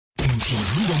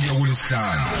Sodluka kuya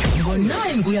kuLesihlanu.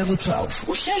 Ngo9 kuya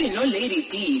ku12. Uhleli no Lady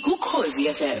D ku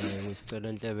Khosi FM.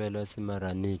 Ngicela Nhlebelo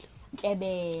simaranile.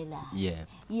 Nhlebela. Yeah.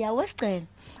 Yeah, wesicelo.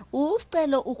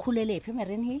 Usicelo ukhulele phi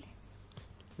eMarine Hill?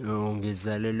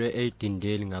 Ngizalelwe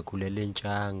eDindeli ngakhulela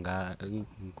eNtshanga,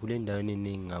 ngikhule endaweni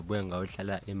eningi ngabuya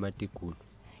ngayohlala eMatigulu.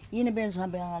 Yini benza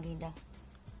uhambe kangakinda?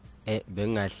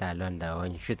 Bengahlala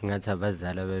ndawonye, shithi ngathi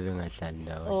abazali bebengahlali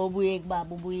ndawonye. Ubuye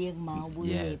kubaba, ubuye kuma,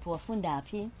 ubuye phi? Wafunda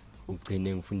phi?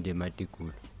 Ugcine ngifunda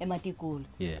eMatigulu. eMatigulu.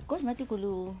 Yeah. Kodwa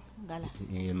eMatigulu ngala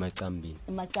eMacambini.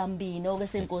 eMacambini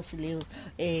okesenkosi leyo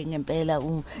ngempela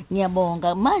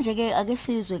ngiyabonga manje ke ake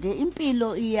sizwe ke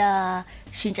impilo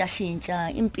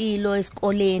iyashintsha impilo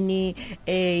esikoleni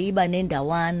iba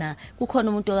nendawana kukhona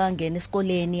umuntu okangena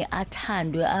esikoleni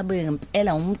athandwe abe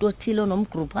ngempela umuntu othile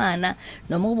nomgroupana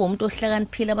noma kube umuntu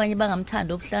ohlakaniphile abanye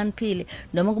bangamthanda obuhlakaniphile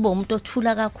noma kube umuntu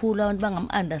othula kakhulu abantu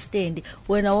bangam-understand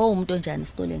wena umuntu onjani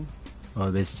esikoleni?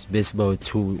 Bese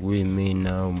bawu2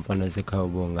 uyimina umfana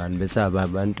sekhawubongani bese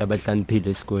abantu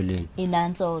abahlaniphile esikoleni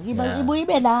inanso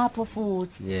ibe lapho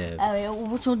futhi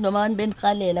ubuthi noma abantu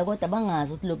beniqalela kodwa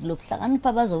bangazi ukuthi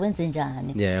lokuhlakanipha bazowenza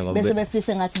njani bese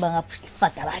befise ngathi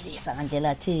bangafadabalisa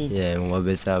ngandlela thile ngoba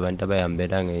bese abantu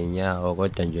abayihambela ngenyawo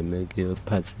kodwa nje mekiyo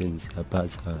phathini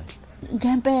siyaphatha kahle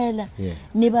ngempela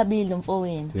nibabili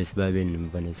mfowenu bese babili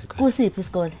nomfana sekhaya kusiphi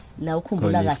isikole la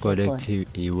ukhumbula kahle isikole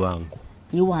ekuthiwa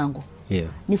iwangu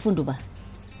nifunda ba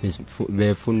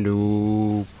befunda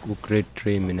grade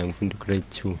 3 mina ngifunda grade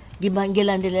 2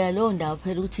 ngilandelela lo ndawo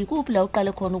phela ukuthi kuphi la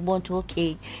uqale khona ukubona ukuthi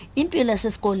okay impilo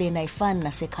yasesikoleni ayifani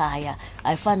nasekhaya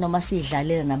ayifani noma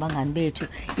sidlalela nabangani bethu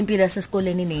impilo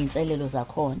yasesikoleni ineyinselelo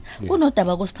zakhona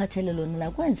kunodaba kosiphathele lona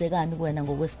la kwenzekani kuwena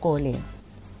ngokwesikoleni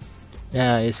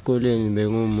esikoleni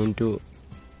bengumuntu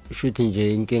shuthi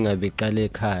nje inkinga beqala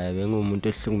ekhaya bengumuntu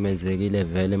ohlukumezekile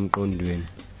vele emqondweni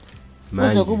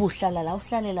uzokuba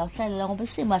uhlalela ngoba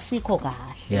isimo asikho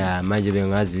kahle manje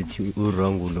bengazi ukuthi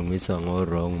uwrong ulungiswa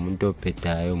ngowrong umuntu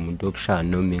ophedayo umuntu okushaya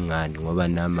noma ingane ngoba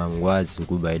nama ngikwazi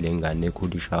ukuba ile ngane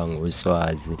ekhulisha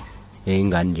ngoswazi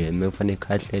ingane nje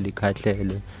mekufanele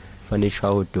ikhahlele fanele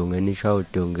ishawe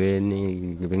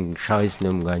udongeni bengishawa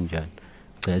isinomi kanjani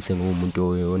gcina sengumuntu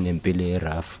onempilo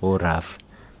erafu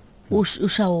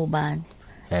ushawo bani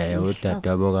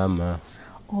udadewabo kama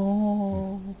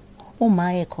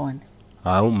umaye khona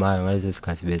uma ngaleso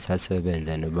sikhathi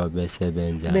besasebenza noba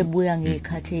besebenza bebuya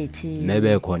ngekhathi ethi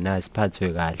mebekhona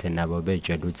siphathwe kahle nabo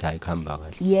betshela ukuthi ayikhamba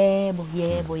kahle yebo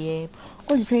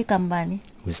kodwa useyigambani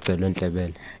usicelo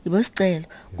Nhlebela ibosicelo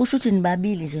kusho ukuthi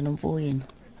nibabili nje nomfowenu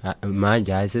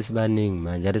manje ayisesibaningi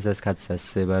manje lesikhathi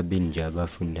sasisebabili nje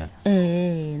abafunda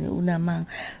unamanga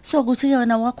so kuthi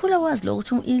yona wakhula wazi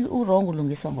lokuthi uwrong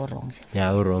ulungiswa ngowrong nje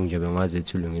uwrong nje bengazi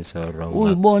ukuthi ulungiswa wrong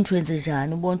uyibona wenze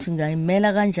njani ubona ukuthi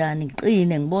ngayimela kanjani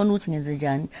ngiqine ngibona ukuthi ngenze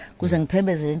njani kuze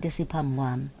ngiphebezele into esiphambi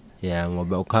kwami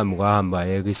ngoba ukuhamba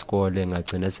yeke isikole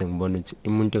ngagcina sengibona ukuthi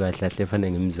umuntu kahle kahle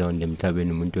efanele ngimzonde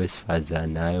emhlabeni umuntu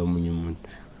wesifazane hayi omunye umuntu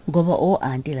ngoba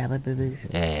auntie laba bebe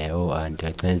auntie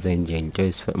agcina nje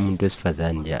into umuntu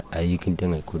wesifazane nje ayikho into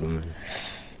engayikhuluma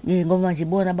ngoba nje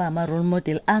ibona ba role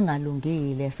model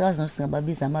angalungile sazi ukuthi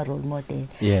singababiza ama role model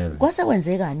kwase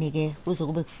kwenzekani ke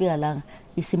uzokube kufika la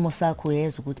isimo sakho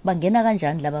yezwe ukuthi bangena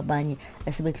kanjani laba abanye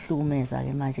esebekuhlukumeza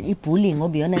ke manje ibullying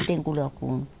ngoba iyona into enkulu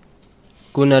kakhulu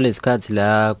kunalesikhathi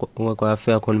la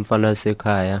kwafika khona umfana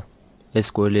wasekhaya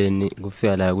esikoleni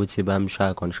kufika la ukuthi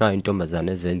bamshaya khona shaya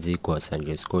intombazane ezenza igosa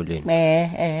nje esikoleni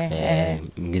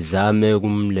ngizame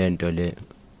kumlento le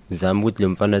ngizama ukuthi lo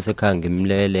mfana sekhaya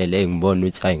ngimlekelele ngibone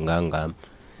ukuthi ayingangami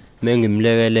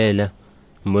mengimlekelela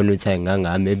ngibone ukuthi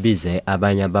ayingangami ebize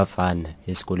abanye abafana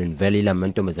esikoleni vele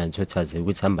ilamantombazane thothaze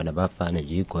ukuthi hamba nabafana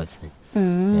nje igosa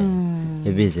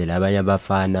ebize labanye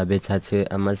abafana bethathe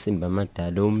amasimba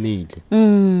amadala omile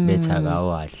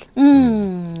bethakawahle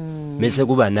bese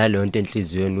kuba nalonto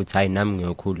enhliziyweni ukuthi hayi nami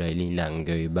ngiyokhula ilanga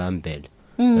ngiyoyibambela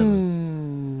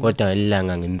kodwa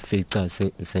ngelilanga ngimfica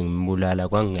sengimbulala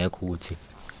kwangekho ukuthi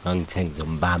ngangithe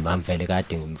ngizombamba ngivele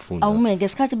kade ngimfunda awume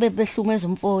ngesikhathi behlumeza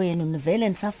umfowenu nivele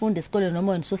nisafunda esikoleni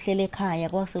noma nisohlele ekhaya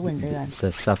kwasekwenzekani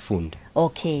sasafunda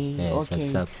okay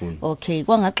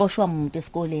kwangaxoshwa umuntu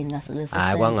esikoleni ngaseleso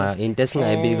kwanga into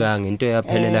esingayibikanga into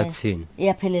yaphelela kuthini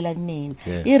iyaphelela kunini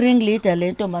iring leader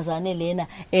lentombazane lena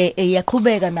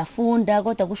iyaqhubeka nafunda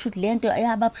kodwa kusho ukuthi lento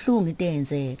yababhlungu into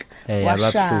eyenzeka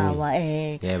washawa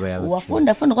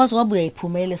wafunda kwaze kwabuya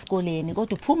iphumela esikoleni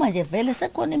kodwa uphuma nje vele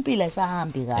sekhona impilo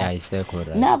esahambi kahle ayisekho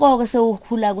right nako ke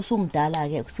sewukhula kusumdala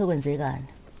ke kusekwenzekani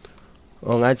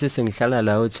ongathi sengihlala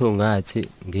la uthi ungathi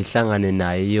ngihlangane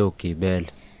naye iyogibela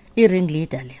I-ring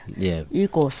leader le. Yeah.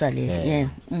 Igosa le. Yeah.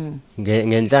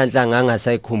 Ngenhlanhla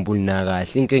ngangasayikhumbuli na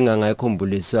kahle. Inkinga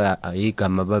ngayikhumbulisa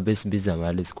igama babesibiza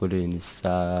ngale esikoleni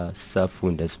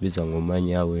safunda sibizwa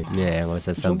ngomanyaweni. Yeah,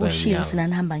 ngosasamba ngenyawo. Ubushilo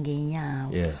sinanihamba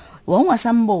ngenyawo. Yeah.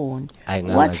 Wawungasamboni.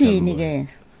 Wathini ke?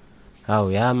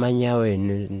 Hawu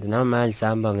yamanyaweni namanje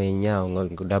sihamba ngenyawo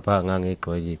lapha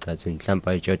ngangigqoke icathu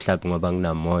mhlawumbe ayijohlaphi ngoba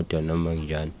nginamoto noma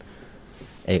njani.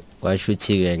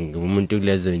 Washuthi ke umuntu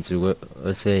kulezo insuku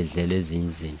osedlela ezinye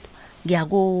izinto.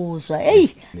 Ngiyakuzwa. Hey,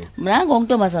 mina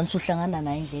ngontomazana usuhlangana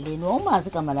naye endleleni. Wawumazi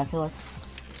igama lakhe wathi.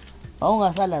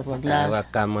 Wawungasalazi wakulazi.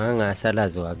 Akagama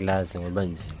ngasalazi wakulazi ngoba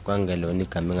nje kwangelona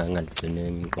igama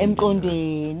engangaligcine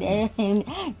emqondweni.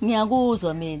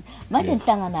 Ngiyakuzwa mina. Manje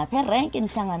nihlangana naphi? Erank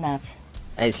nihlangana naphi?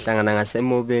 Sihlangana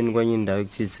ngasemobeni kwenye indawo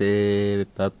ekuthize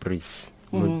Babris.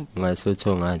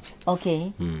 Ngasotho ngathi.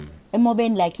 Okay.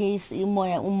 Emobeni like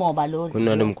umoba lo.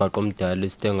 Kunalo mgwaqo omdala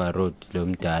iStenga Road lo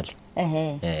mdala.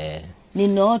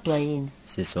 Ninodwa yini?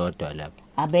 Sisodwa lapha.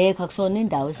 Abekho kusona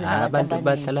indawo esinabantu abantu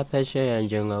bahlala phesheya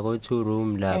nje ngako 2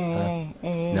 room lapha.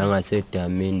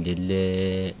 Nangasedamini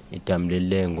le idamu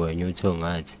lelengwe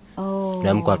uthongathi.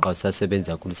 Namgwaqo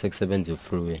usasebenza kakhulu sekusebenza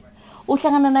freeway.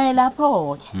 Uhlangana naye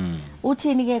lapho ke.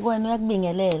 Uthini ke kwena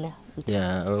uyakubingelela?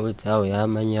 Yeah, uthi awu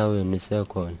yamanyaweni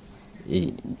sekhona.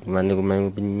 Manje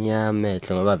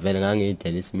kunyamehlo ngoba vele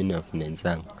ngangidela isimini of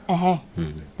nensanga.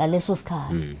 Ngaleso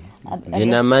sikhathi.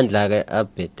 Nginamandla ke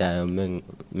abhedayo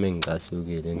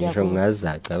mengicasukile ngisho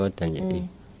ngazaca kodwa nje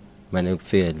manje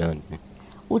kufike lonto.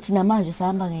 Uthi namanje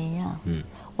usahamba ngenyawo.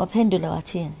 Waphendula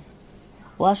wathini?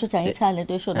 Washo ukuthi angithanda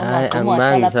lento esho noma waqhuma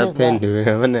wahlala phezulu.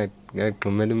 Ngaphendula yabona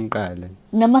ngaqhumela umqala.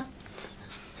 Nama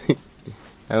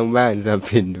Angibanzi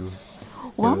aphendula.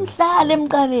 Wamhlala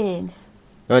emqaleni.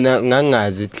 Yona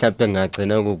ngangazi mhlawumbe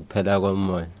ngagcina ukuphela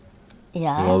komoya.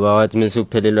 Yeah. Ngoba wathi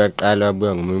mesuphelelwa qala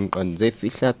wabuya ngomqondo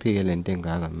zefihla phike lento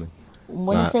engaka mina.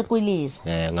 Umbonise kwiliza.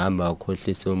 Ngihamba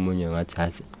ukhohlisa omunye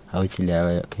ngathi awuthi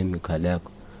le chemical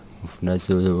yakho ufuna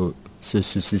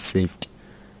susi safety.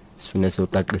 Sifuna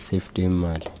soqaqa safety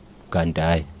imali. Kanti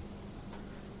hayi.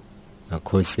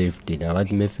 Akho safety la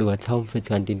wathi mefika wathi awumfethi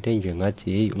kanti into enje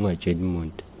ngathi hey ungajeli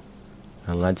umuntu.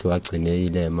 Angathi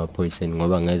wagcinekile emaphoyiseni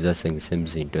ngoba ngezwe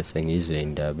sengisemzinto sengizwe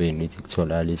indabeni ithi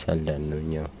kutholakala isandla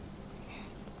nonyawo.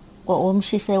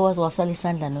 Wamushisa wasala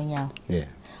isandla nonyawo. Yeah.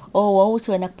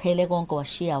 Wawuthi wena kuphele konke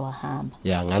washiya wahamba.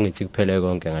 Yeah, ngangithi kuphele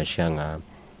konke ngashiya ngami.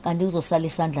 Kanti uzosala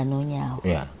isandla nonyawo.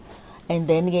 Yeah. And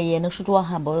then ke yena ushuthi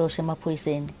wahamba uyosha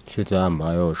emaphoyiseni. Shuthi wahamba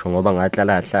ayosho ngoba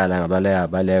ngahlala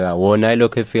ngabaleka wona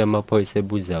lokho efika amaphoyisa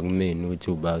ebuza kumina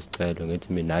ukuthi uba usicelo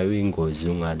ngithi mina ayo ingozi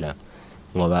ungala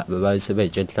ngoba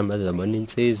babasebenze mhlawumbe bazabona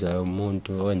insizwa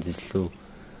yomuntu owenza isihluku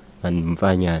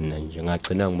ngimfanyana nje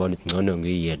ngagcina ngibona ukuthi ngcono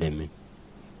ngiyele mina.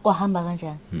 Wahamba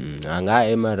kanjani?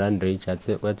 Angaye ema-run reach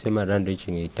wathi ema-run reach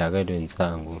ngidakelwe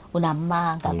insangu.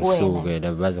 Unamanga kuwena. Ngisuke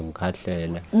la baze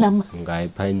ngikhahlela. Ngaye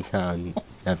Pine Town.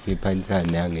 Nafika Pine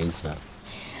Town yangizwa.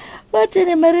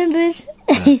 Wathini ema-run reach?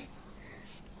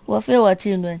 Wafe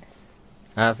wathini wena?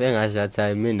 Afe ngashathi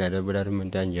hayi mina lebula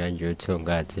umuntu kanjanje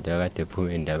uthongathi la kade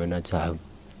ephuma endaweni athi hawu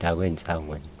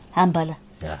dakwensangu wena. Hamba la.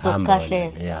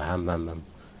 Sokhahlela. Yeah, hamba mama.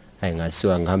 Hayi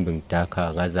ngasuka ngihambe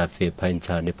ngidakha ngazafe ePine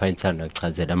Town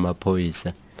achazela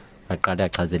amaphoyisa aqala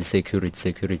achazela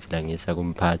security la ngisa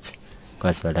kumphathi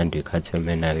kwaswalanda ikhathi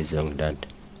mina ke zongilanda.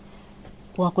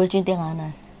 Wagwetshwa into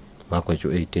enganani?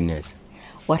 Ngagwetshwa 18 years.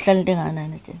 Wahlala into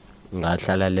enganani nje?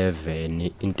 Ngahlala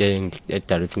 11 into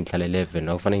edala ukuthi ngihlale 11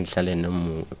 akufanele ngihlale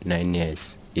noma 9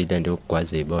 years ilento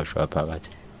yokugwaza iboshwa phakathi.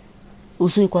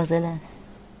 Usuyigwazelana?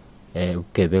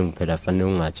 Ugebengu phela fanele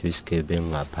ungathi isigebengu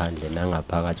ngaphandle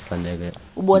nangaphakathi fanele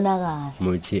ubonakala.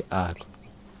 Muthi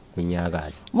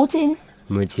kunyakaza. Muthini?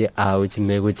 Muthi uthi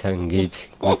mekuthi angithi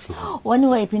kuthi. Wani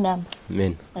wayiphi number?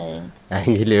 Mina.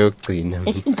 Angile yokugcina.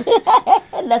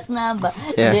 Last number.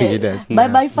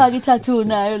 Bayifaka i-tattoo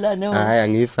nayo la no. Hayi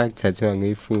angiyifaki i-tattoo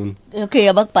angiyifuni. Okay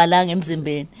abakubhalanga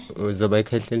emzimbeni. Uzoba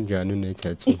ikhehle njani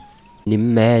une-tattoo?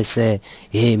 Nimese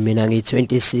hey mina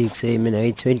ngi26 hey mina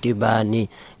ngi20 bani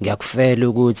ngiyakufela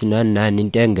ukuthi nani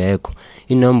into engekho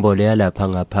inombolo yalapha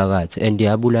ngaphakathi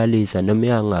andiyabulalisa noma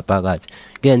yangaphakathi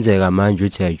kuyenzeka manje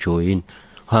uthi ajoin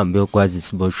uhambe ukwazi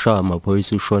isiboshwa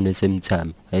amaphoyisa ushone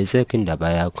semthami ayisekho indaba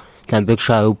yakho mhlambe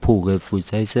kushaya uphuke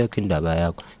futhi ayisekho indaba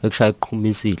yakho ekushaya iqhuma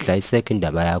isidla ayisekho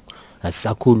indaba yakho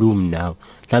asisakhulumi nawe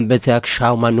mhlambe ethi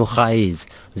akushaya manje uhayizi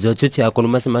uzothi uthi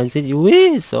yakhuluma semanzi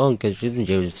wi sonke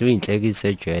nje siyinhlekisa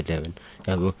ejele wena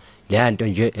yabo le nto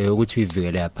nje ukuthi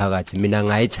uyivikele yaphakathi mina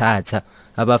ngayithatha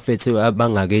abafethu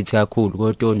abangakethi kakhulu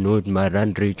kodwa onoti ma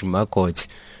run reach magothi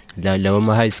la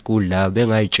ma high school la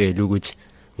bengayitshela ukuthi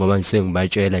ngoba ngisuke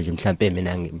ngibatshela nje mhlawumbe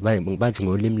mina bathi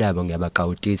ngolimi labo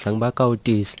ngiyabakawutisa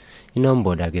ngibakawutisa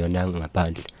inombolo ke yona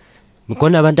ngaphandle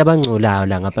Mkhona abantu abangcolayo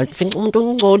la ngaphandle finca umuntu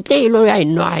ongcolile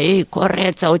uyayinwaye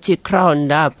correct uthi crown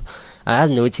lapha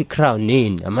ayazi nokuthi crown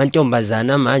nini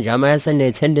amantombazana manje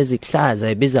amayasenethende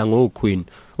ezihlaza ibiza ngoqueen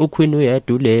uqueen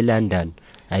uyedwa le London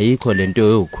ayikho lento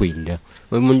yoqueen la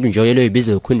umuntu nje oyelo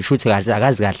ibiza uqueen shuthi kahle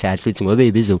akazi kahle kahle uthi ngoba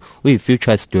ibiza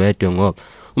uyi-future steward ngoba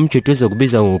umjito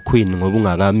uzokubiza ngoqueen ngoba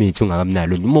ungakamithi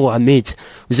ungakamnalo uma wamithi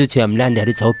usuthi uyamlanda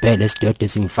lithi awubhele steward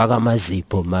singifaka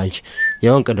amazipho manje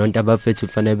yonke lonto abafethu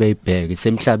ufanele beyibheke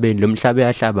semhlabeni lo mhlaba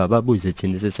yahlaba ababuze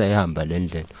thina sesayihamba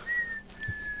lendlela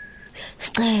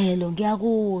Sicelo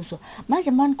ngiyakuzwa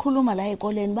manje manikhuluma la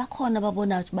ezikoleni bakhona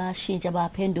babona ukuthi bayashintsha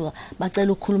bayaphenduka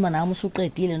bacela ukukhuluma nami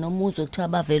usuqedile noma uzwe kuthiwa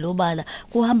bavela obala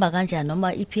kuhamba kanjani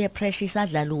noma i-peer pressure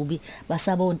isadlala ubi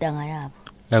basabontanga yabo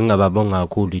Ngingababonga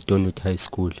kakhulu iTonut High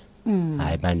School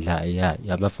hayi bandla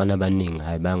yabafana abaningi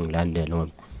hayi bangilandela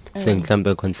ngoba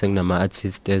sengihlambe khona senginama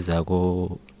artists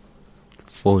ezako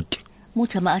 40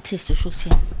 muthi ama artists ushuthi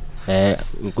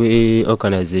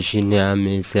kwi-organization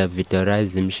yami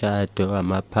siyavideorize imishado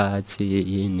ama-party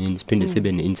yini siphinde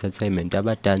sibe ne-entertainment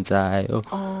abadansayo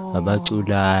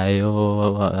abaculayo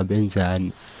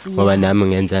abenzani ngoba nami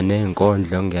ngenza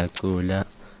nenkondlo ngiyacula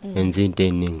ngenza into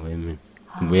eningi mina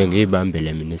ngibuye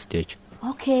ngiyibambele mina stage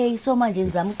Okay so manje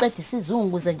nizama uqeda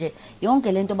isizungu kuze nje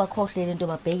yonke lento bakhohle lento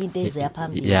babheka into eziya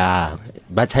phambili yeah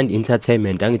bathanda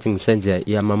entertainment angithi ngisenze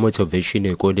yama motivation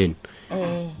ezikoleni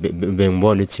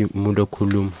bengibona ukuthi umuntu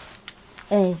okhuluma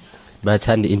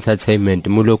bathanda entertainment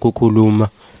umuntu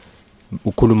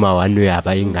ukukhuluma wanu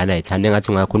yaba ingane ayithanda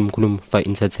ngathi ungakhuluma for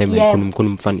entertainment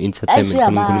ukhuluma for entertainment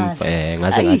ukhuluma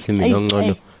ngaze ngathi mina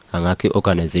ongcono angakho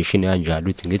iorganization kanjalo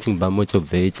uthi ngithi ngiba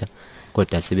motivator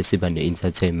kodwa sibe siba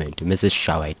ne-entertainment mase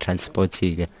sishawa i-transport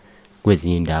ke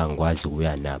kwezinye indawo ngikwazi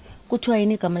ukuya nabo kuthiwa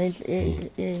yini igama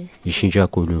ishintsha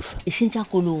kulufa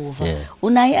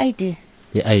unayo i-ID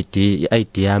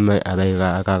i-ID yami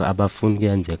abafuni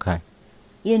kuyenza ekhaya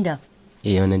yenda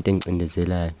iyona into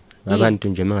engicindezelayo abantu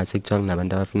nje mangase kuthiwa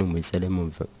kunabantu abafuna ukubuyisela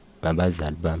emuva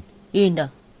abazali bami yenda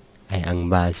hayi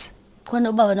angibazi khona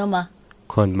ubaba noma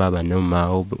khona baba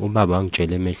noma ubaba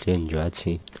wangitshela emehlweni nje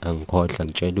wathi angikhohlwa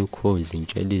ngitshela ukhozi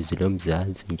ngitshela izwi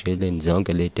lomzansi ngitsheleni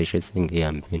zonke le deshe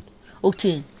sengihambile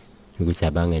ukuthini ukuthi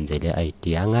abangenzele i-ID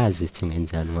angazi ukuthi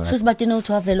ngenzani ngathi shuthi bathi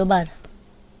nothi wavela obala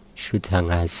shuthi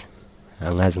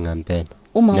angazi ngempela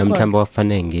uma mhlawumbe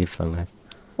wafanele ngifa ngazi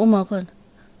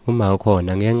uma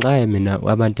ukhona ngenxa mina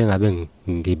abantu engabe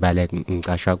ngibale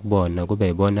ngicasha kubona kube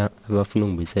yibona abafuna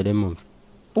ungibuyisela emuva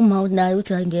uma unayo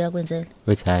uthi angeke kwenzela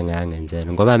uthi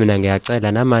angangenzela ngoba mina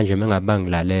ngiyacela namanje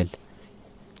mengabangilalela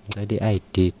ngicela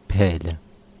i-ID kuphela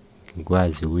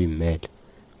ngikwazi ukuyimela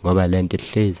ngoba lento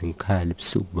ihlezi ngikhala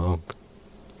ebusuku bonke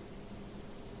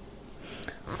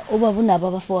ubaba unabo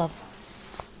abafowabo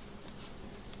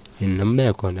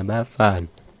noma khona bayafana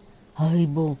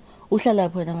hayibo uhlala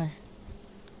lapho wena manje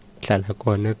hlala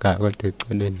khona ekhaya kodwa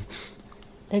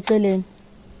eceleni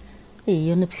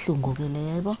iyona ebhlungu ke le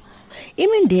yebo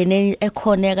imindeni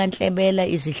ekhona kaNhlebela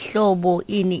izihlobo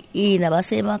ini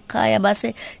abasemakhaya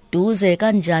baseduze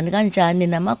kanjani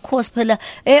namakhosi phela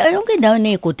yonke indawo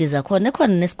nezigodi zakhona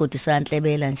ekhona nesigodi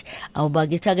saNhlebela nje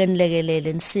awubakithi ake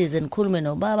nilekelele nisize nikhulume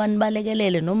nobaba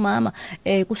nibalekelele nomama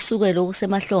kusukela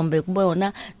okusemahlombe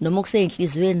kubona noma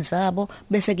kuseyinhlizweni zabo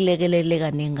bese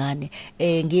kulekeleleka nengane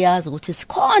ngiyazi ukuthi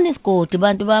sikhona isigodi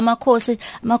abantu bamakhosi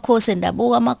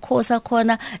endabuko amakhosi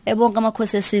akhona bonke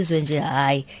amakhosi esizwe nje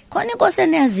hayi khona inkosi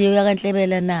eniyaziyo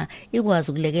yaKaNhlebela na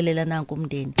ikwazi ukulekelela nanku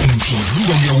umndeni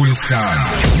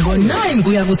ngo-9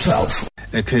 kuya ku-12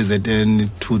 eKZN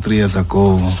 2-3 years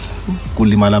ago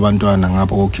kulimala abantwana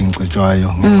ngapho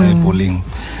kokhincetshwayo ngenxa yebullying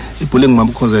ibullying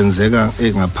mabukhoze yenzeka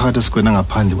engaphatha esikwena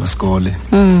ngaphandle kwesikole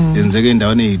yenzeka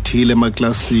endaweni ezithile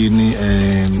emaklasini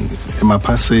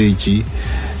emapassage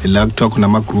la kuthiwa khona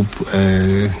ama-group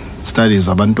studies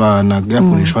abantwana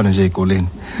kuyabhulishwana nje ezikoleni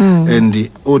and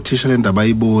othisha le ndaba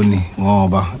ayiboni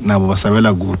ngoba nabo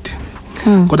basabela kude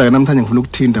kodwa ke namhlanje ngifuna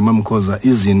ukuthinta mamkhoza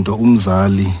izinto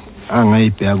umzali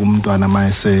angayibheka kumntwana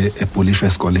mayese ebhulishwa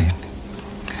esikoleni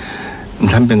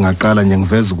mhlambe ngaqala nje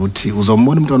ngiveza ukuthi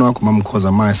uzombona umntwana wakho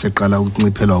mamkhoza mayese eqala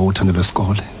ukunciphelwa uthando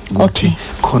lwesikole ukuthi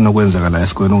khona okwenzeka la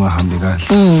esikoleni ungahambi kahle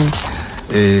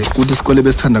ukuthi isikole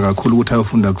besithanda kakhulu ukuthi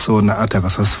ayofunda kusona athi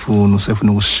akasasifuna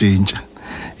usefuna ukushintsha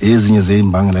ezinye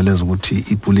zezimbangela lezo ukuthi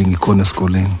ibullying ikhona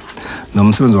esikoleni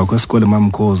nomsebenzi wakho esikole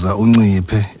mamkhoza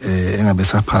unciphe engabe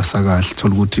saphasa kahle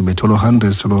thola ukuthi bethola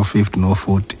 100 thola 50 no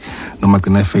 40 noma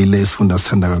gcina fail esifunda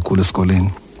sithanda kakhulu esikoleni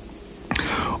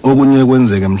okunye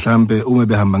kwenzeke mhlambe uma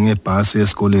behamba ngebhasi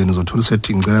esikoleni uzothola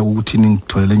sethi ngicela ukuthi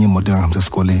ningitholele enye imoto engihambisa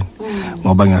esikoleni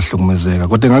ngoba ngiyahlukumezeka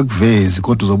kodwa engakuvezi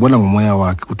kodwa uzobona ngomoya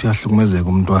wakhe ukuthi uyahlukumezeka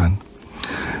umntwana.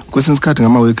 Kwesinye isikhathi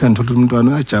ngama weekend uthola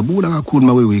umntwana uyajabula kakhulu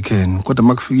ma weekend kodwa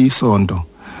makufika isonto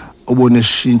ubone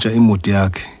eshintsha imodi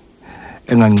yakhe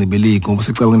engancibeleki ngoba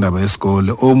secabanga indaba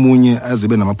yesikole. Omunye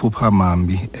azibe namaphupha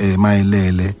amambi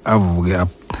mayelele avuke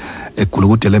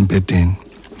egulukudela embedeni.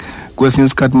 Kwesinye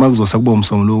isikhathi makuzosa kuba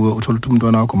umsombuluko uthola ukuthi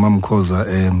umntwana wakho mamkhoza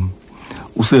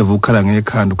useva ukhala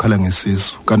ngekhanda ukhala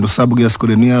ngesisu kanti usaba kuya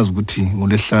esikoleni uyazi ukuthi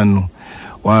ngolesihlanu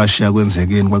washiya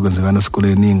kwenzekeni kwakwenzekana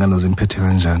esikoleni ingane zimphethe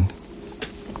kanjani.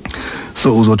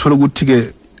 So uzothola ukuthi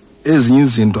ke ezinye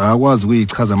izinto akwazi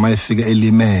ukuyichaza mayefika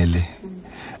elimele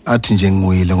athi nje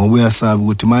ngiwile ngoba uyasaba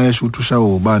ukuthi mayesho ukuthi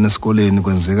ushawo ubani esikoleni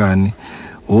kwenzekani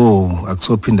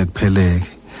akusophinda kupheleke.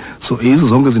 So izo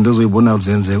zonke izinto ezoyibona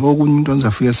uzenzeka okunye umuntu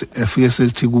afike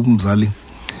sesithi kumzali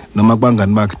noma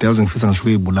kubangani bakhe daze ngifisa ngisho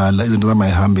uyibulala izinto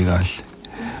zamayihambi kahle.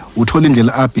 Uthola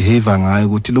indlela abehave ngayo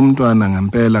ukuthi lo mntwana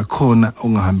ngempela khona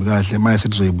ongahambi kahle maye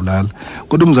sethi uzoyibulala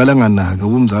kodwa umzali anganaka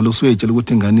umzali usuyetshela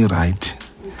ukuthi ingane right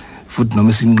futhi noma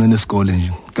isinqene esikole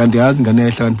nje kanti yazi ingane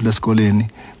yayihlakaniphile esikoleni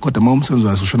kodwa uma umsebenzi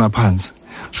wayo ushona phansi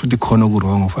shuthi khona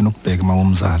okurong ufana ukubheka uma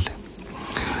umzali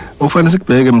ofanele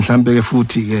sikubheke mhlambe ke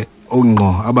futhi ke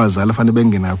ongqo abazali afanele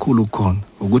bengena kakhulu ukukhona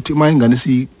ukuthi uma ingane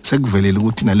sekuvelele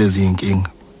ukuthi nalezi inkinga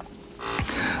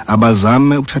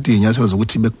abazame ukuthatha izinyathelo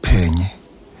zokuthi bekuphenye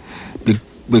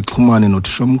bexhumane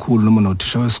nothisha omkhulu noma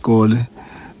nothisha wesikole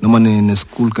noma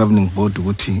ne-school governing board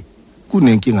ukuthi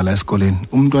kunenkinga la esikoleni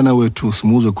umntwana wethu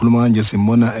simuzwe ekhuluma kanje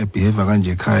simbona ebehavior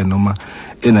kanje ekhaya noma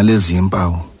enalezi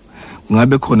impawu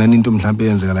ngabe khona into mhlambe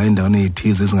yenzeka la endaweni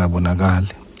ezithize ezingabonakali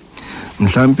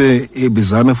mhlambe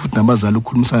ebizame futhi nabazali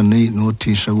ukukhulumisana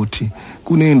nothisha ukuthi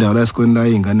kunendawo la esikoleni la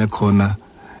ingane khona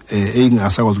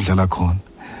engasakwazi ukudlala khona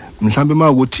mhlambe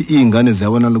makuthi izingane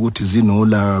ziyabona ukuthi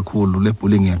zinola kakhulu le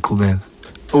bullying iyaqhubeka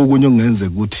okunye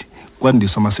okungenzeka ukuthi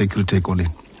kwandiswa ama security ekoleni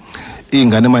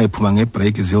izingane mayiphuma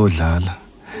ngebreak ziyodlala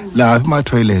la ema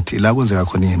toilet la kwenzeka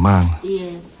khona izimanga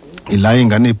ila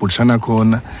ingane ibhulishana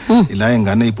khona ila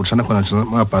ingane ibhulishana khona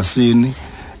emabhasini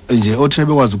nje othe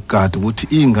bekwazi ukugada ukuthi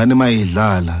izingane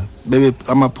mayidlala bebe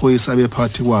amaphoyisa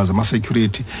abephathi kwazi ama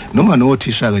security noma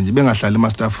nothisha ke nje bengahlali ema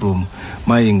staff room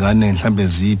mayingane mhlambe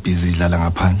zibhizi idlala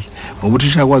ngaphandle ngoba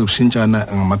uthisha kwazi ukushintshana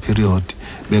ngama period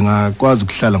bengakwazi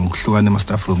ukuhlala ngokuhlukana ema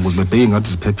staff room ukuze bebheke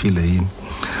ngathi ziphephile yini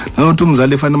nanokuthi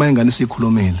umzali efanele mayingane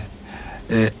sikhulumile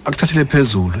akuthathele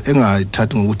phezulu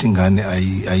engathathi ngokuthi ingane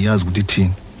ayazi ukuthi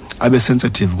ithini abe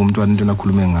sensitive kumntwana into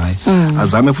nakhulume ngayo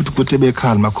azame futhi ukuthi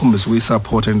ebekhala makhombise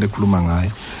ukuyisupport into ekhuluma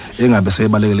ngayo engabe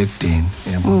seyibalekele ekudeni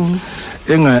yabo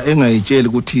engayitsheli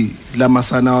ukuthi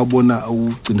lamasana wabona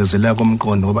ukucindezela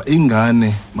komqondo ngoba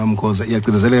ingane mamkhoza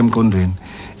iyacindezela emqondweni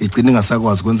igcina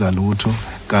ingasakwazi ukwenza lutho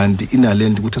kanti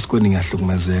inalento ukuthi esikoleni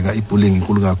ngiyahlukumezeka ibullying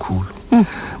inkulu kakhulu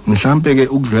mhlambe ke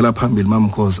ukudlula phambili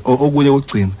mamkhoza okunye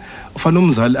ukugcina ufanele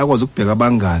umzali akwazi ukubheka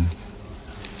abangani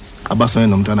abasona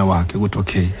nomntwana wakhe ukuthi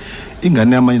okay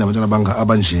ingane yamanye nabantwana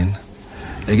abanjena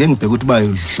eke ngibheka ukuthi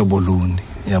bayihlobo luni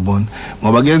yabona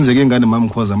ngoba kuyenzeka ingane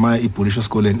mamkhoza manje ibhulisho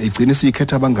esikoleni igcina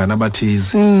isikhetha abangani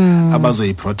abathize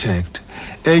abazoyiprotect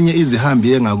enye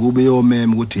izihambi engakube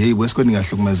yomeme ukuthi hey wesikoleni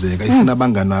ngiyahlukumezeka ifuna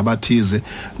abangani abathize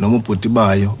noma ubhuti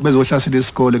bayo bezohlasela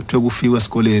isikole kuthiwe kufiwe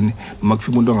esikoleni noma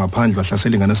kufika umuntu ongaphandle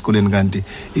bahlasela ingane esikoleni kanti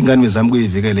ingane bezama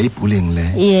kuyivikela ibullying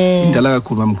le indala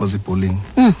kakhulu mamkhoza ibullying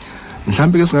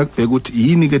mhlambe ke singakubheka ukuthi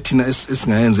yini ke thina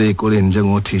esingayenza ezikoleni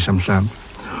njengothisha mhlambe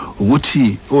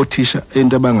ukuthi othisha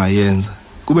into abangayenza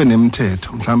kube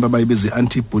nemithetho mhlambe abayibiza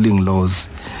anti-bullying laws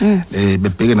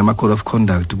bebheke nama code of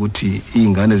conduct ukuthi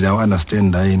izingane ziyaw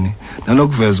understand yini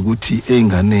nalokuveza ukuthi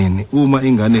einganeni uma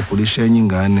ingane ibhulisha enye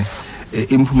ingane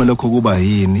imphumela lokho kuba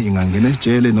yini ingangena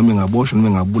ejele noma ingaboshwa noma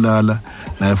ingabulala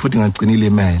nayo futhi ingagcinile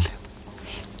imali.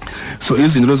 So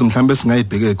izinto lezo mhlambe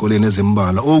singayibheka ezikoleni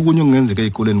ezimbalwa okunye okungenzeka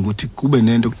ezikoleni ukuthi kube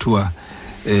nento okuthiwa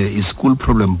i-school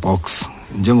problem box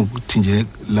njengokuthi nje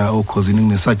la okhosini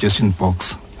kune suggestion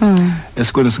box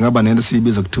esikoleni singaba nento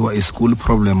siyibiza kuthiwa i-school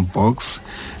problem box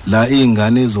la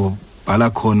izingane zobhala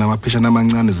khona amapheshana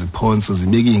amancane ziphonse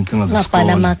zibeke inkinga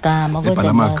zesikole ebhala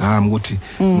amagama ukuthi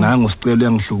nangu sicela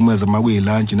uyangihlukumeza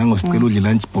makuyilunch nangu sicela udle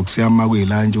lunch box yami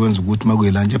makuyilunch wenza ukuthi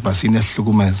makuyilunch ebhasini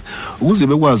yahlukumeza ukuze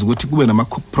bekwazi ukuthi kube nama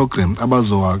program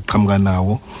abazowaqhamuka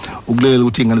nawo ukulelela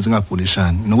ukuthi ingane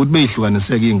zingabhulishani nokuthi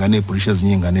beyihlukaniseke izingane ezibhulisha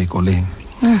ezinye izingane ezikoleni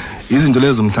izinto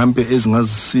lezo mhlambe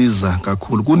ezingazisiza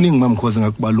kakhulu kuningi mamkhozi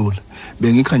ngakubalula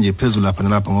bengikha nje phezulu lapha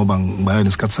nalapha ngoba ngibala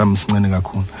nesikhathi sami sincane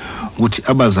kakhulu ukuthi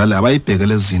abazali abayibheke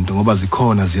lezi zinto ngoba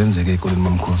zikhona ziyenzeke ezikoleni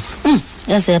mamkhozi.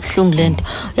 Yazi yabhlungu lento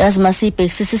yazi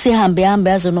masibhekisisa sihambe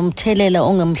yazo nomthelela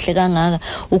ongemhle kangaka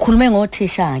ukhulume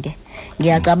ngothisha ke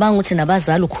ngiyacabanga ukuthi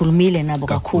nabazali ukhulumile nabo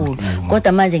kakhulu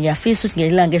kodwa manje ngiyafisa ukuthi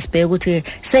ngelanga esibheke ukuthi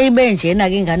seyibe njena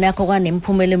ke ingane yakho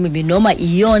kwanemphumela emibi noma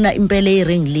iyona impela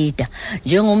ring leader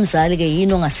njengomzali ke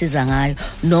yini ongasiza ngayo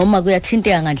noma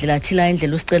kuyathinteka ngandlela thila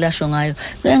indlela usicela sho ngayo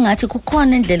engathi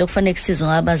kukhona indlela okufanele kusizwe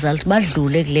ngabazali ukuthi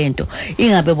badlule kulento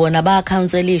ingabe bona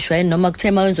bacounselishwa noma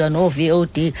kuthema wenzwa no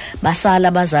VOD basala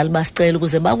abazali basicela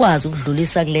ukuze bakwazi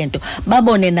ukudlulisa kulento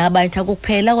babone nabantu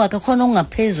akuphela kwakhe khona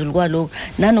okungaphezulu kwaloko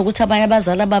nanokuthi abanye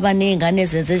abazali baba nezingane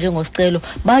ezenze njengosicelo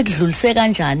badlulise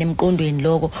kanjani emqondweni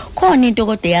lokho khona into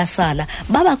kodwa yasala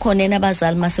baba khona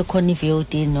nabazali mase khona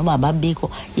iVOD noma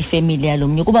babikho ifamily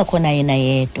yalomnye kuba khona yena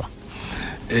yedwa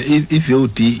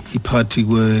iVOD iphathi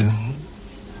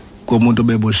komuntu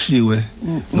obeboshiwe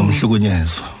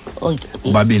nomhlukunyezwa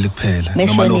babili kuphela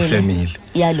noma lo family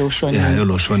yalo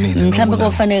shonile mhlawumbe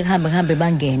kufanele kuhambe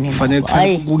bangene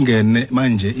fanele kungene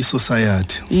manje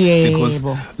isociety because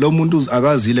lo muntu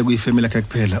akazile kuyifamily yakhe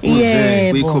kuphela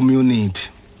uze kuyicommunity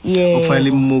okufanele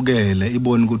imukele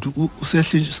ibone ukuthi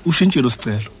ushintshile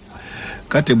usicelo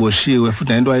kade boshiwe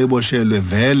futhi into ayiboshelwe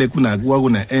vele kuna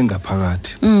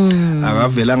engaphakathi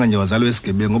akavelanga nje wazalwe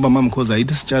esigebengu ngoba mamkhoza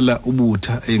ayithi sitshala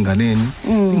ubutha einganeni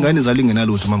ingane izalo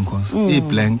ingenalutho mamkhoza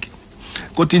iblank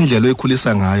kodwa indlela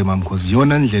oyikhulisa ngayo mamkhozi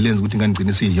yona indlela yenza ukuthi ingane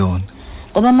igcine siyiyona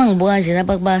ngoba mangibuka nje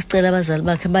lapha kubasicela abazali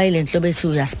bakhe bayile nhlobo ethi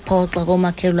uyasiphoxa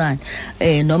komakhelwane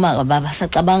noma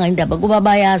babasacabanga indaba kuba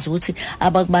bayazi ukuthi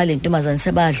abakubale intombazane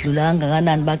sebadlula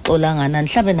kangakanani baxola nganani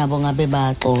mhlabe nabo ngabe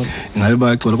baxola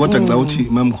kodwa ngicabanga ukuthi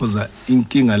mamkhoza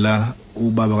inkinga la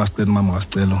ubaba kasicela mama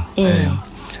kasicelo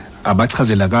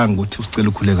abachazela kanga ukuthi usicela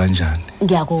ukhule kanjani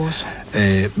ngiyakuzwa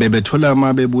bebethola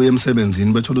ama bebuye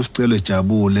emsebenzini bethola usicelo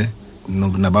ejabule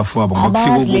nabafowabo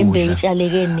ngokufika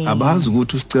ukudla abazi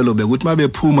ukuthi usicelo bekuthi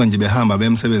mabephuma nje behamba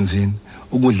bemsebenzini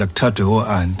ukudla kuthathwe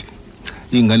oanti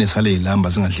ingane sale ilamba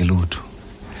zingadli lutho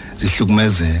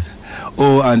zihlukumezeka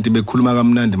oanti bekhuluma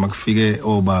kamnandi makufike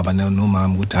obaba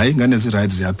nomama ukuthi hayi ingane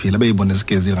ziright ziyaphila beyibone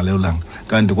sigezile ngaleyo langa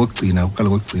kanti kokugcina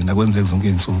kwenzeke zonke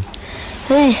izinsuku.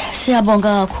 Hey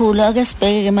siyabonga kakhulu ake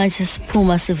sibheke ke manje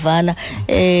siphuma sivala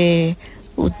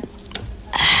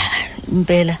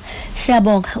impela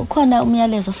siyabonga ukhona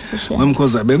umyalezo ofisa ushiya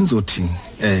mamkhoza bengizothi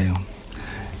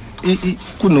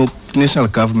kuno national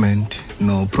government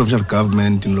no provincial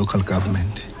government no local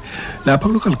government lapha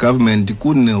local government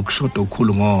kunokushoda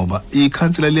okukhulu ngoba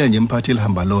ikhansela liya nje emphathi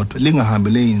lihamba lodwa lingahambi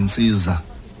leyinsiza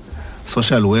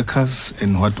social workers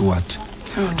and what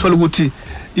thola ukuthi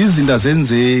izinto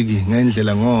azenzeki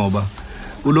ngendlela ngoba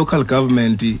ulocal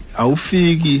government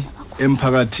awufiki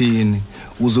emphakathini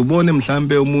uzubone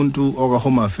mhlambe umuntu oka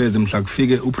home affairs mhla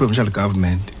kufike uprovincial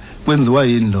government kwenziwa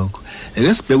yini lokho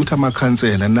eke sibheke ukuthi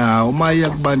amakhansela nawo maya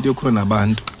kubantu yokhona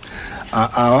nabantu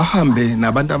awahambe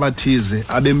nabantu abathize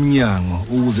abemnyango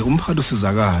ukuze umphakathi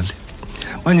usizakale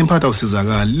manje umphakathi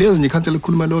usizakale lezi nje ikhansela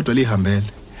ikhuluma lodwa lihambele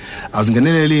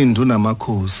azingenelele induna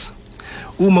namakhosi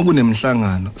uma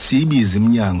kunemhlangano siyibiza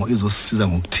iminyango izosisiza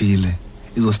ngokuthile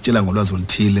izositshela ngolwazi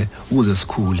oluthile ukuze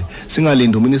sikhule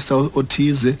singalindi uminister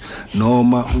othize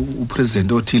noma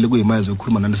upresident othile kuyimazwe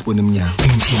ukukhuluma nani sibone iminyango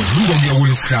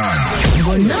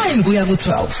ngo 9 kuya ku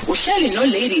 12 uhleli no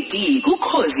Lady D ku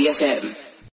Khosi FM.